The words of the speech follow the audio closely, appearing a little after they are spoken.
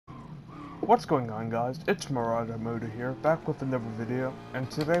What's going on, guys? It's Marauder Moda here, back with another video, and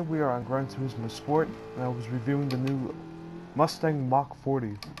today we are on Gran Turismo Sport, and I was reviewing the new Mustang Mach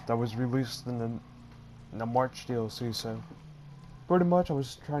 40 that was released in the March DLC, so pretty much I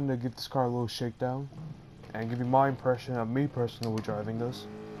was trying to give this car a little shakedown, and give you my impression of me personally driving this.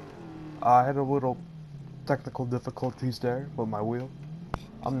 I had a little technical difficulties there with my wheel.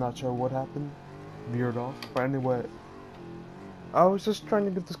 I'm not sure what happened, veered off, but anyway, I was just trying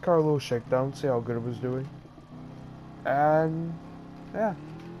to give this car a little shakedown, see how good it was doing. And yeah.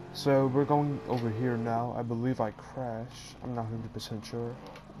 So we're going over here now. I believe I crashed. I'm not 100% sure.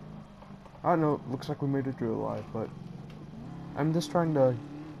 I don't know, looks like we made it through alive, but I'm just trying to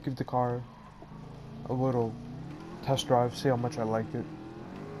give the car a little test drive, see how much I like it.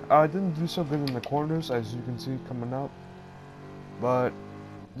 I didn't do so good in the corners, as you can see coming up, but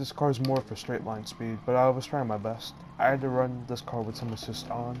this car is more for straight line speed, but I was trying my best. I had to run this car with some assist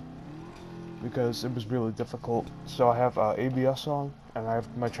on because it was really difficult. So I have ABS on, and I have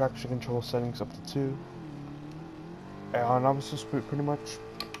my traction control settings up to 2. And I was just pretty much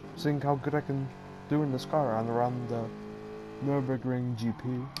seeing how good I can do in this car around the Nürburgring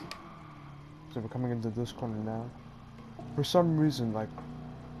GP. So we're coming into this corner now. For some reason,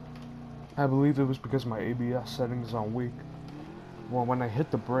 I believe it was because my ABS settings is on weak. Well, when I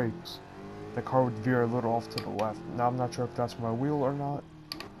hit the brakes, the car would veer a little off to the left. Now, I'm not sure if that's my wheel or not,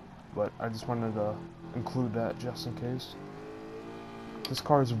 but I just wanted to include that just in case. This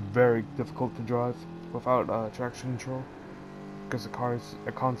car is very difficult to drive without traction control, because the car is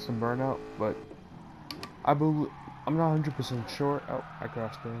a constant burnout, but I'm not 100% sure. Oh, I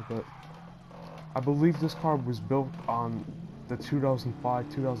crashed there, but I believe this car was built on the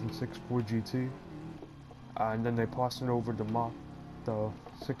 2005-2006 Ford GT, and then they passed it over to Mach. The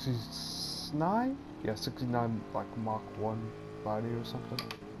 69? Yeah, 69, like Mach 1 body or something.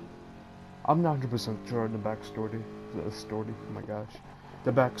 I'm not 100% sure on the backstory. Oh my gosh.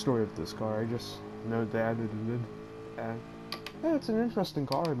 The backstory of this car. I just know they added it in. And yeah, it's an interesting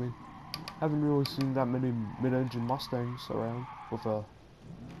car. I mean, haven't really seen that many mid-engine Mustangs around with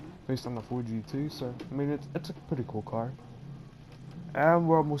based on the Ford GT. So, I mean, it's a pretty cool car. And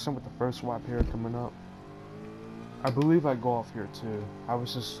we're almost done with the first lap here coming up. I believe I go off here too. I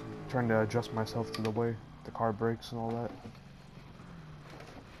was just trying to adjust myself to the way the car brakes and all that.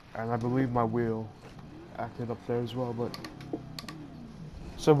 And I believe my wheel acted up there as well, but...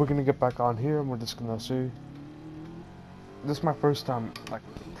 So we're gonna get back on here and we're just gonna see. This is my first time,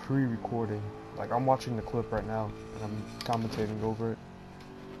 pre-recording. I'm watching the clip right now and I'm commentating over it.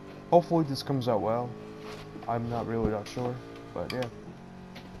 Hopefully this comes out well. I'm not really that sure, but yeah.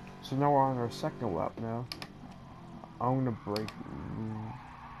 So now we're on our second lap now. I'm gonna brake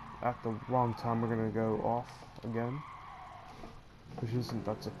at the wrong time. We're gonna go off again, which isn't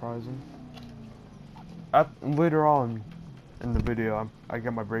that surprising. Later on in the video, I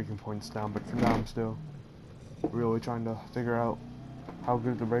get my braking points down, but for now I'm still really trying to figure out how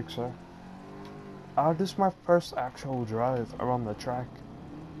good the brakes are. This is my first actual drive around the track.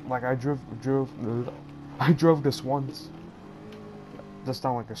 I drove this once. Just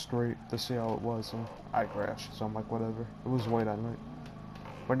down a straight to see how it was, and I crashed, so I'm like, whatever. It was late at night.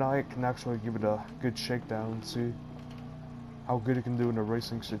 But now I can actually give it a good shakedown and see how good it can do in a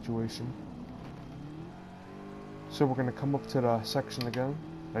racing situation. So we're gonna come up to the section again.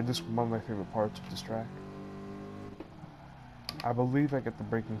 This is one of my favorite parts of this track. I believe I get the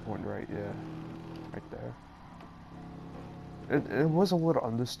braking point right, yeah. Right there. It was a little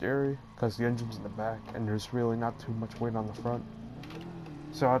understeery, because the engine's in the back, and there's really not too much weight on the front.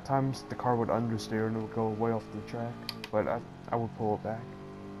 So at times the car would understeer and it would go way off the track, but I would pull it back.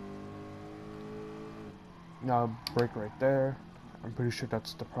 Now brake right there. I'm pretty sure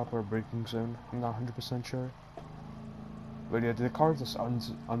that's the proper braking zone. I'm not 100% sure. But yeah, the car just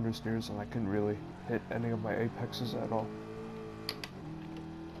understeers and I couldn't really hit any of my apexes at all.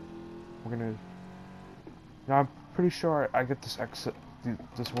 Now I'm pretty sure I get this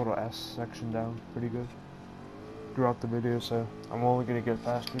little S section down pretty good throughout the video, so I'm only gonna get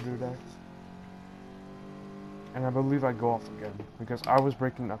faster today. And I believe I go off again because I was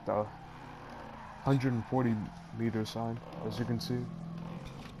braking at the 140 meter sign, as you can see,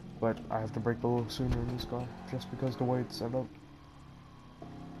 but I have to brake a little sooner in this car just because the way it's set up.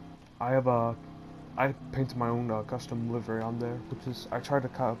 I painted my own custom livery on there, which is I tried to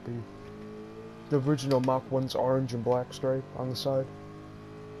copy the original Mach 1's orange and black stripe on the side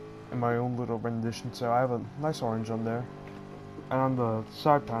in my own little rendition, so I have a nice orange on there. And on the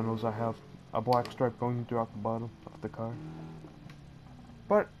side panels I have a black stripe going throughout the bottom of the car.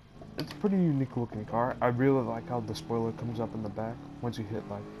 But it's a pretty unique looking car. I really like how the spoiler comes up in the back once you hit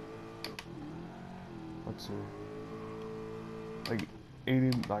let's see, like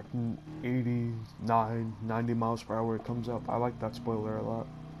 89, 90 miles per hour it comes up. I like that spoiler a lot.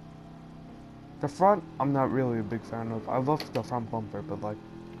 The front, I'm not really a big fan of. I love the front bumper, but like,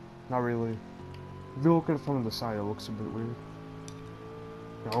 not really. If you look at it from the side, it looks a bit weird.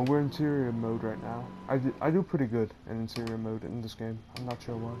 No, we're in interior mode right now. I do pretty good in interior mode in this game. I'm not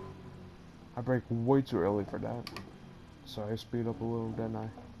sure why. I brake way too early for that. So I speed up a little, then I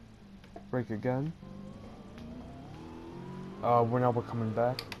brake again. We're coming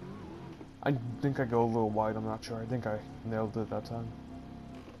back. I think I go a little wide, I'm not sure. I think I nailed it that time.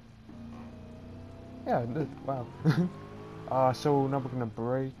 Yeah, I did. Wow. So now we're gonna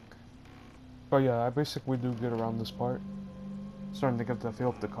brake. But yeah, I basically do get around this part. Starting to get the feel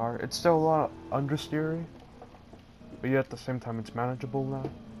of the car. It's still a lot understeery, but yet at the same time it's manageable now.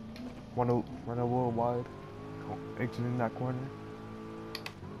 Run a little wide, exiting that corner.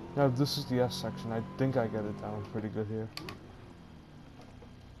 Now this is the S section. I think I get it down pretty good here.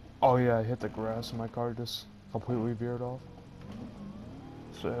 Oh yeah, I hit the grass and my car just completely veered off.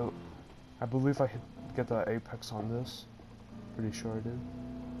 So I believe I get the apex on this. Pretty sure I did.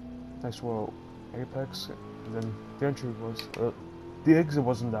 Nice little apex. And then the entry was, the exit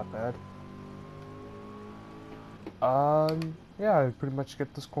wasn't that bad. Yeah, I pretty much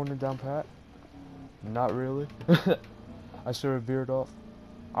get this corner down pat. Not really. I sort of veered off.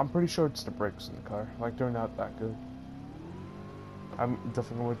 I'm pretty sure it's the brakes in the car. Like, they're not that good. I'm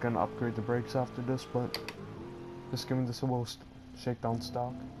definitely gonna upgrade the brakes after this, but just giving this a little shakedown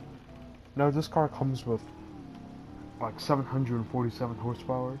stock. Now, this car comes with like 747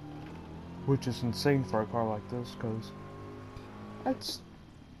 horsepower. Which is insane for a car like this, because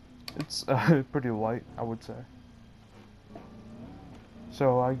it's pretty light, I would say.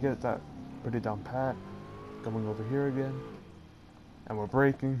 So I get that pretty down pat, coming over here again, and we're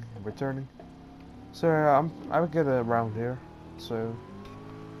braking and we're turning. So I would get it around here. So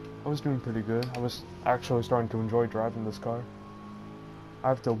I was doing pretty good. I was actually starting to enjoy driving this car. I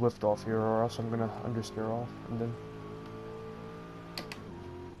have to lift off here, or else I'm gonna understeer off, and then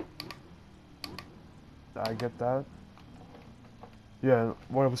I get that. Yeah,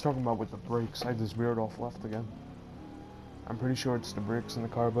 what I was talking about with the brakes, I just veered off left again. I'm pretty sure it's the brakes in the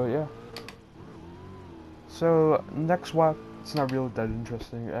car, but yeah. So, next lap, it's not really that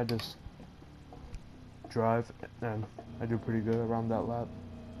interesting. I just drive, and I do pretty good around that lap.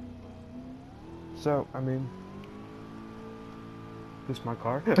 So, I mean, this is my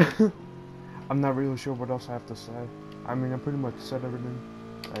car. I'm not really sure what else I have to say. I mean, I pretty much said everything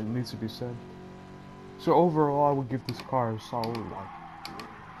that needs to be said. So overall, I would give this car a solid, like,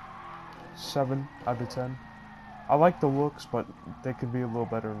 7 out of 10. I like the looks, but they could be a little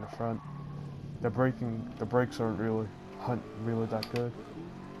better in the front. The brakes aren't really that good.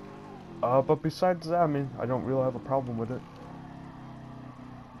 But besides that, I mean, I don't really have a problem with it.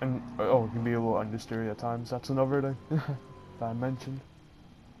 And, oh, it can be a little understeery at times. That's another thing that I mentioned.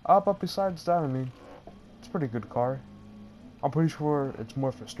 But besides that, I mean, it's a pretty good car. I'm pretty sure it's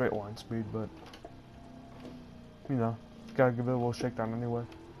more for straight line speed, but you know, gotta give it a little shakedown anyway.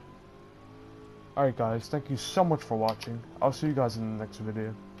 Alright guys, thank you so much for watching. I'll see you guys in the next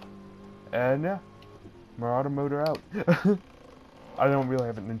video. And yeah, Marauder Motor out. I don't really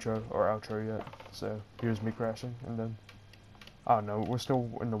have an intro or outro yet, so here's me crashing, and then, I don't know, we're still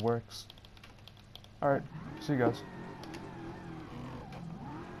in the works. Alright, see you guys.